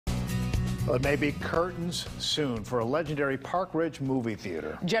Well, it may be curtains soon for a legendary Park Ridge movie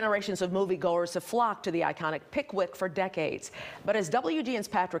theater. Generations of moviegoers have flocked to the iconic Pickwick for decades. But as WGN's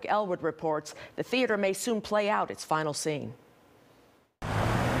Patrick Elwood reports, the theater may soon play out its final scene.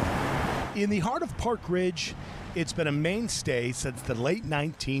 In the heart of Park Ridge, it's been a mainstay since the late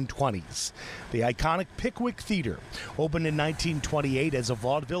 1920s. The iconic Pickwick Theatre opened in 1928 as a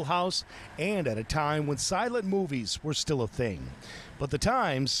vaudeville house and at a time when silent movies were still a thing. But the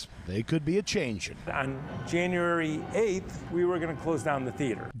times, they could be a-changin'. On January 8th, we were going to close down the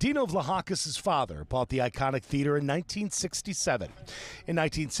theater. Dino Vlahakis' father bought the iconic theater in 1967. In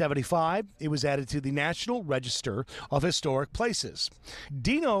 1975, it was added to the National Register of Historic Places.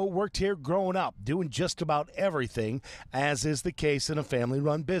 Dino worked here growing up, doing just about everything, as is the case in a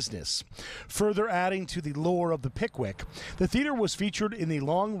family-run business. Further adding to the lore of the Pickwick, the theater was featured in the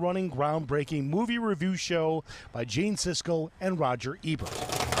long-running, groundbreaking movie review show by Gene Siskel and Roger Ebert.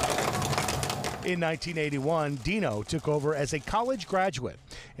 In 1981, Dino took over as a college graduate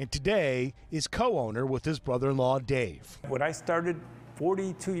and today is co-owner with his brother-in-law, Dave. When I started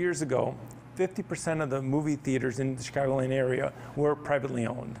 42 years ago, 50% of the movie theaters in the Chicagoland area were privately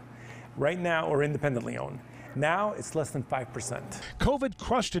owned. Right now, or independently owned. Now, it's less than 5%. COVID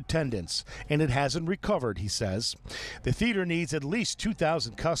crushed attendance, and it hasn't recovered, he says. The theater needs at least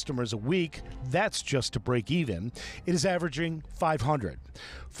 2,000 customers a week. That's just to break even. It is averaging 500.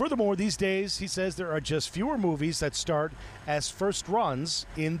 Furthermore, these days, he says there are just fewer movies that start as first runs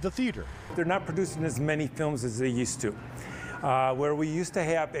in the theater. They're not producing as many films as they used to. Where we used to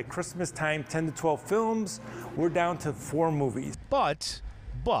have at Christmas time 10 to 12 films, we're down to 4 movies. But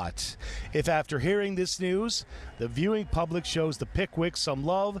if after hearing this news, the viewing public shows the Pickwick some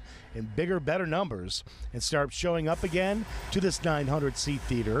love in bigger, better numbers and starts showing up again to this 900-seat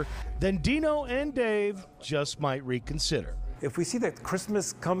theater, then Dino and Dave just might reconsider. If we see that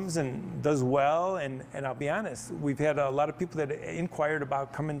Christmas comes and does well, and I'll be honest, we've had a lot of people that inquired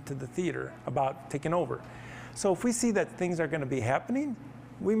about coming to the theater, about taking over. So if we see that things are going to be happening,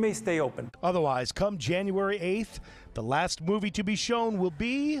 we may stay open. Otherwise, come January 8th, the last movie to be shown will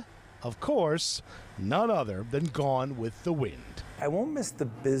be, of course, none other than Gone with the Wind. I won't miss the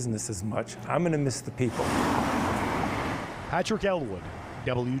business as much. I'm going to miss the people. Patrick Elwood,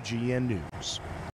 WGN News.